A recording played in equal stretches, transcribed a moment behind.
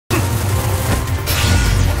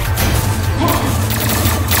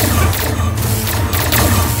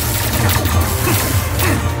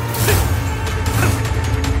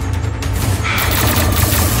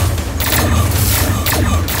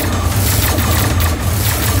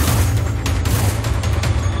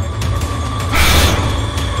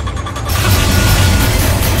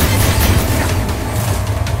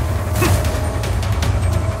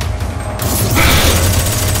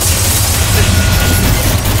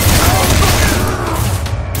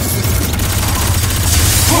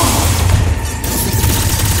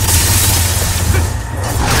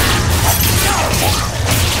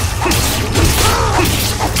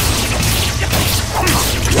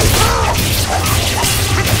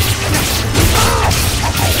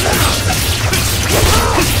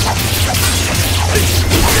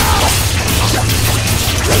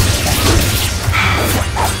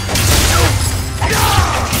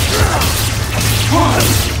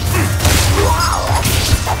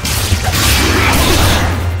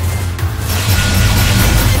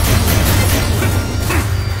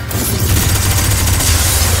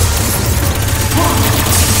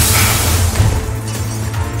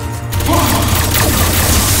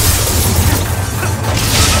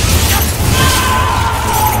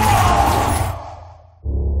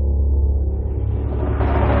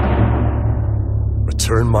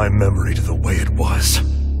my memory to the way it was.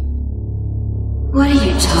 What are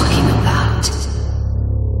you talking about?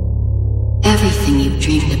 Everything you've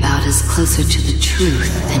dreamed about is closer to the truth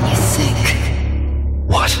than you think.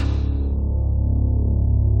 What?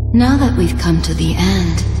 Now that we've come to the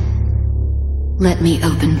end, let me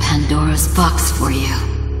open Pandora's box for you.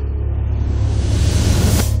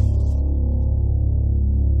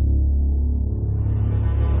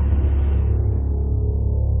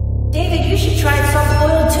 David, you should try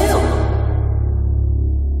soft-boiled too.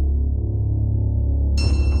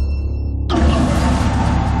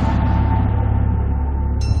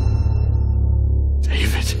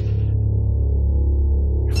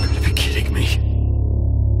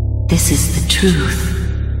 This is the truth.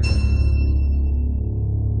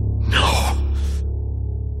 No.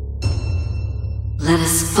 Let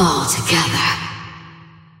us fall together.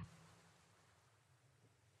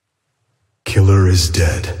 Killer is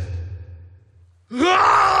dead.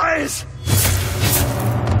 Lies!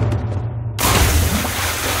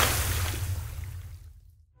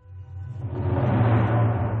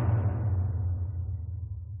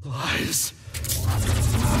 Lies.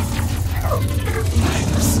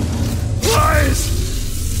 Lies!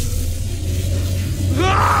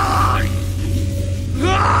 Ah!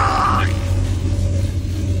 Ah!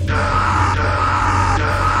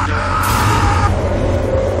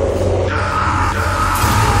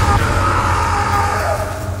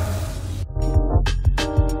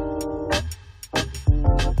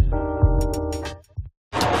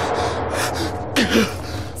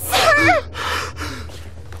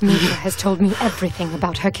 Mika has told me everything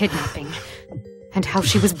about her kidnapping, and how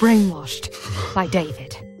she was brainwashed by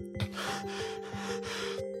David.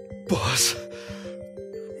 Boss,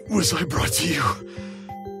 was I brought to you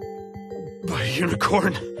by a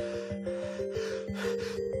unicorn?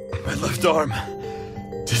 My left arm.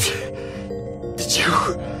 Did you?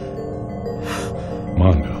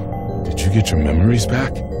 Mondo, did you get your memories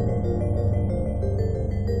back?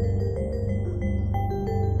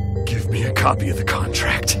 Give me a copy of the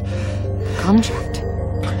contract. Contract?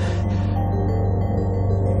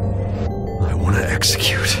 I want to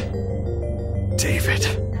execute David.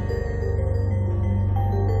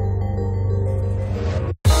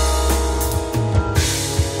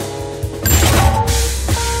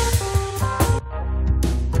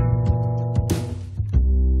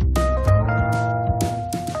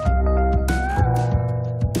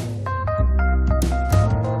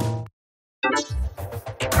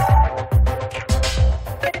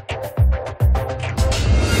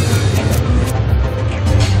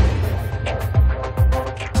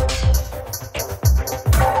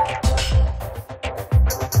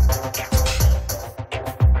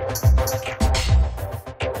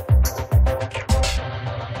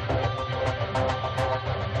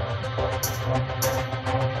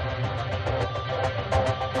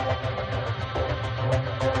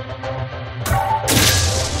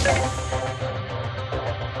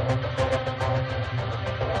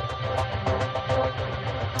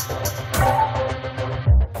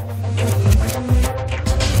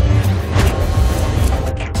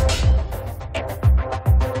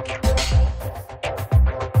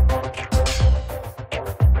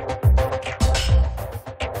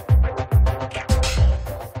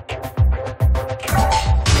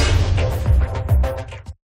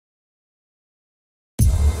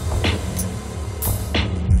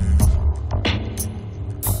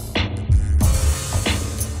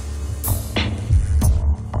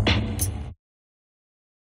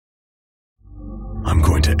 I'm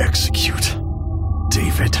going to execute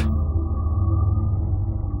David.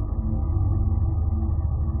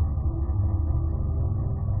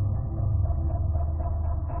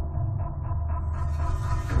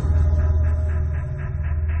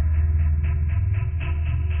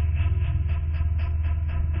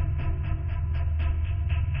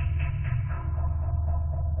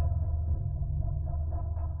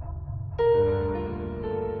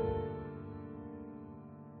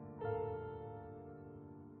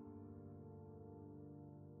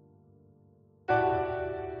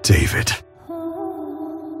 David.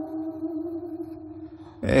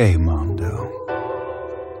 Hey, Mondo.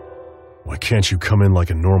 Why can't you come in like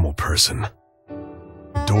a normal person?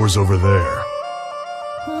 The door's over there.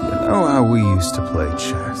 You know how we used to play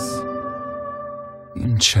chess?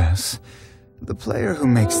 In chess, the player who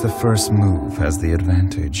makes the first move has the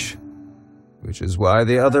advantage, which is why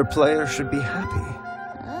the other player should be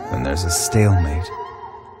happy when there's a stalemate,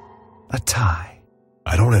 a tie.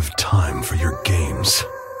 I don't have time for your games.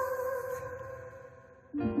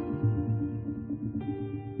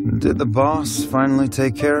 Did the boss finally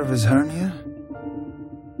take care of his hernia?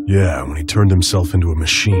 Yeah, when he turned himself into a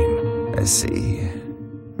machine. I see.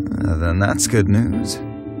 Then that's good news.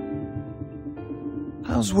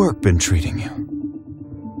 How's work been treating you?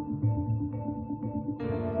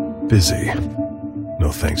 Busy.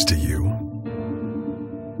 No thanks to you.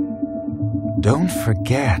 Don't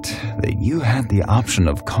forget that you had the option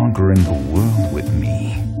of conquering the world with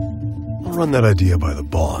me. I'll run that idea by the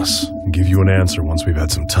boss and give you an answer once we've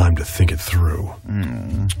had some time to think it through.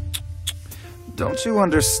 Don't you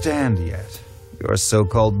understand yet? Your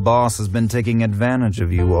so-called boss has been taking advantage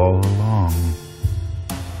of you all along.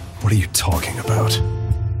 What are you talking about?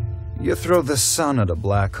 You throw the sun at a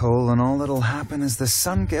black hole and all that'll happen is the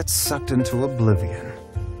sun gets sucked into oblivion.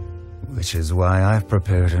 Which is why I've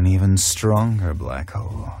prepared an even stronger black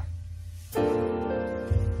hole.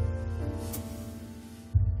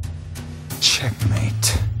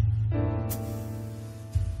 Checkmate.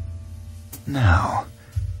 Now,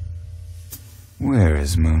 where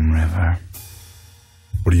is Moon River?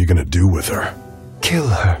 What are you gonna do with her? Kill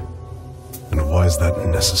her, And why is that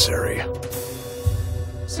necessary?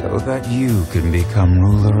 so that you can become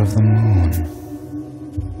ruler of the moon.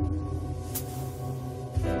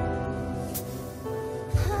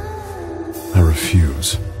 I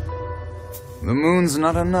refuse. The moon's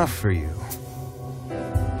not enough for you.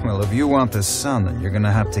 Well, if you want the sun, then you're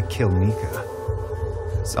gonna have to kill Mika.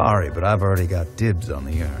 Sorry, but I've already got dibs on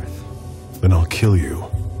the Earth. Then I'll kill you.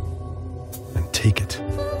 And take it.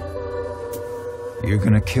 You're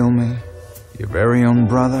gonna kill me? Your very own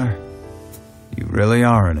brother? You really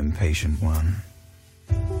are an impatient one.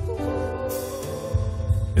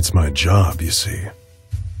 It's my job, you see.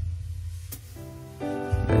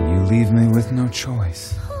 Then you leave me with no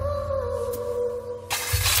choice.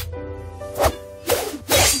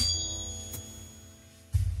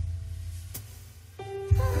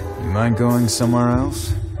 You mind going somewhere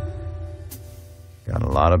else? Got a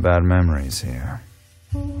lot of bad memories here.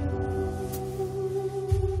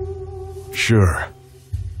 Sure.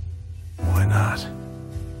 Why not?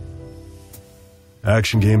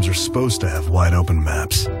 Action games are supposed to have wide open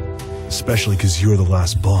maps. Especially because you're the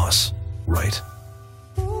last boss, right?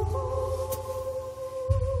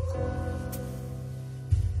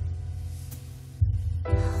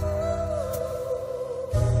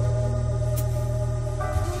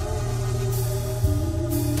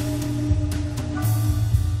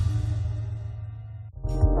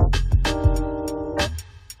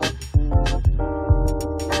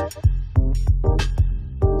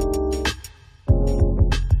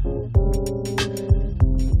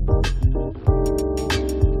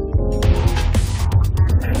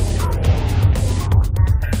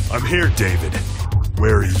 I'm here, David.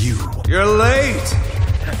 Where are you? You're late!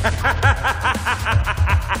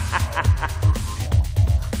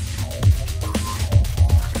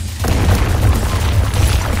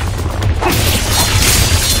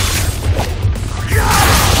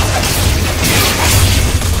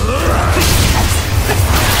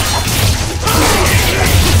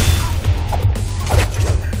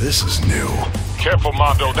 This is new. Careful,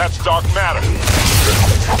 Mondo, that's dark matter.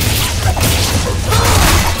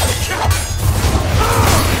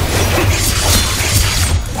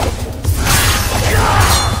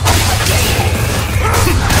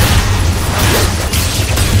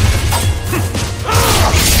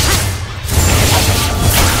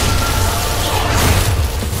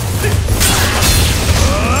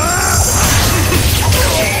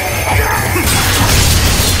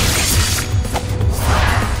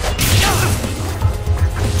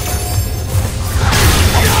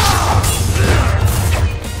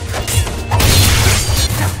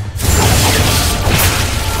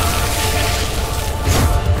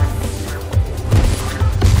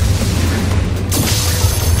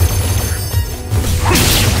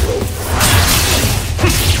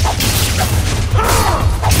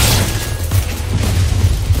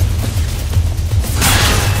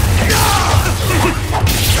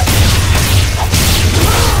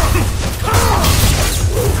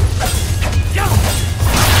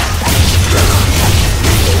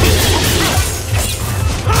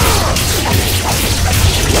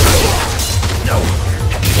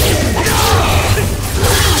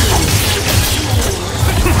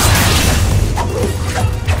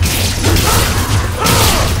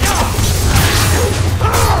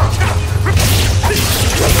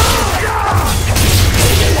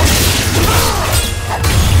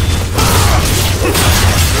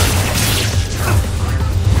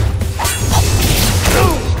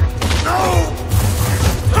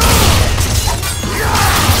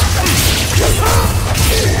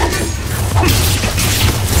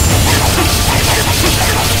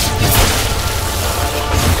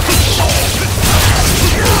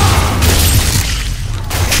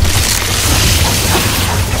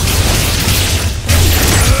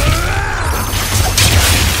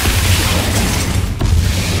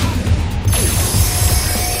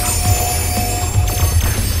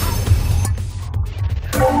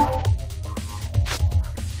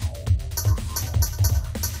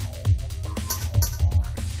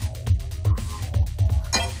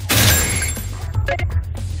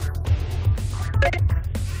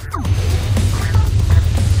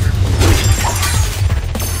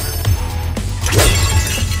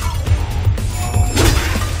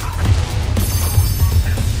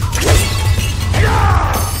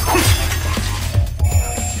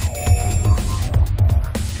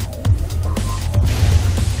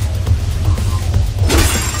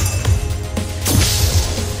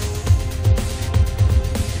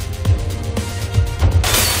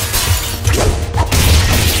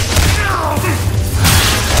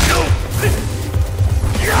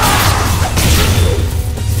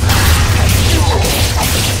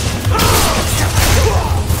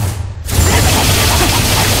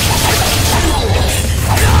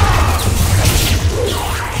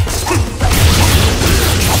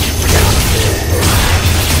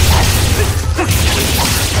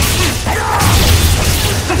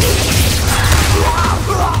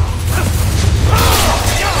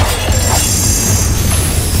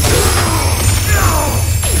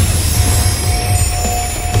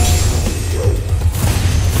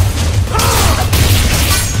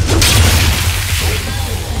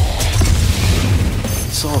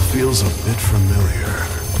 This all feels a bit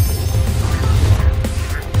familiar.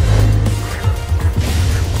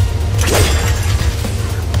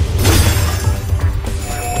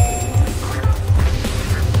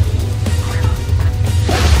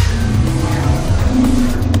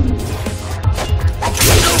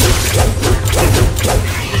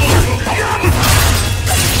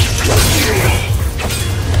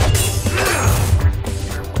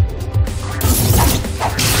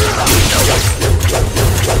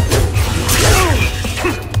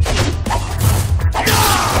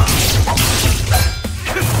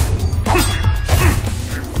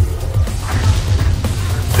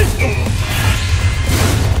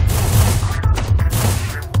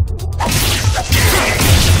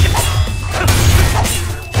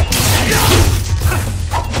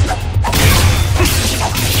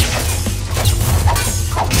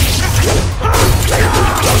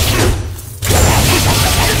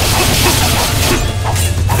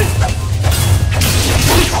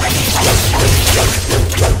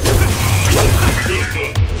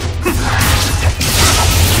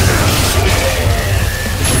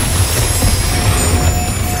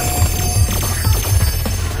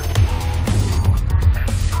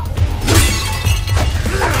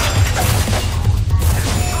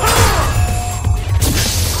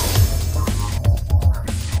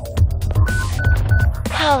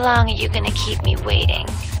 How long are you gonna keep me waiting?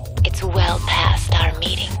 It's well past our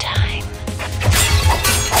meeting time.